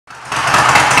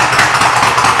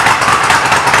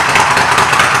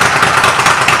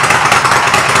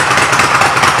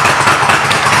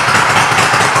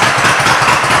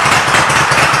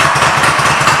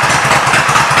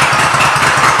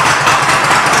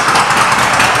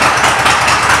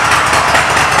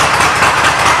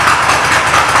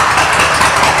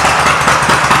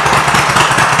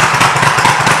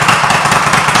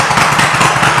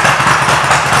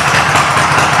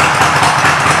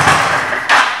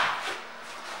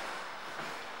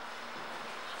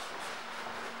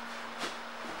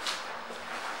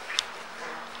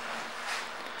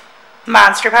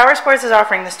Monster Powersports is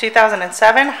offering this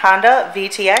 2007 Honda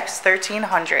VTX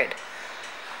 1300.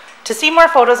 To see more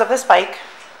photos of this bike,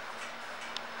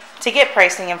 to get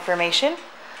pricing information,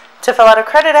 to fill out a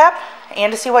credit app,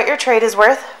 and to see what your trade is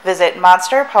worth, visit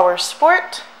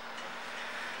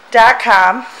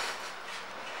monsterpowersport.com.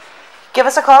 Give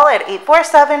us a call at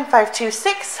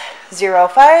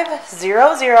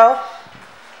 847-526-0500.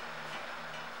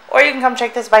 Or you can come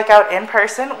check this bike out in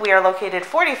person. We are located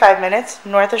 45 minutes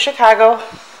north of Chicago.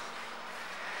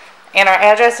 And our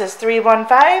address is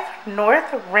 315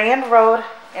 North Rand Road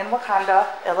in Wauconda,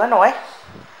 Illinois.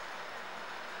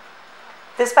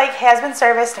 This bike has been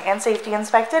serviced and safety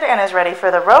inspected and is ready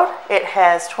for the road. It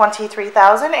has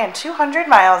 23,200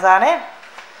 miles on it.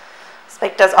 This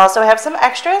bike does also have some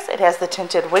extras. It has the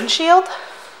tinted windshield,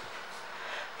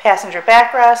 passenger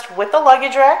backrest with the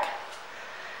luggage rack.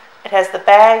 It has the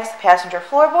bags, passenger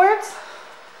floorboards,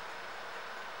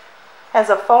 has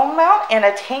a phone mount and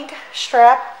a tank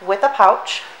strap with a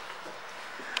pouch.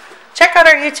 Check out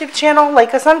our YouTube channel,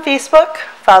 like us on Facebook,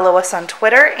 follow us on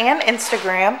Twitter and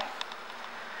Instagram.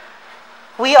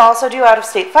 We also do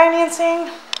out-of-state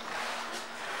financing,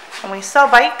 and we sell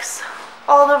bikes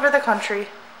all over the country.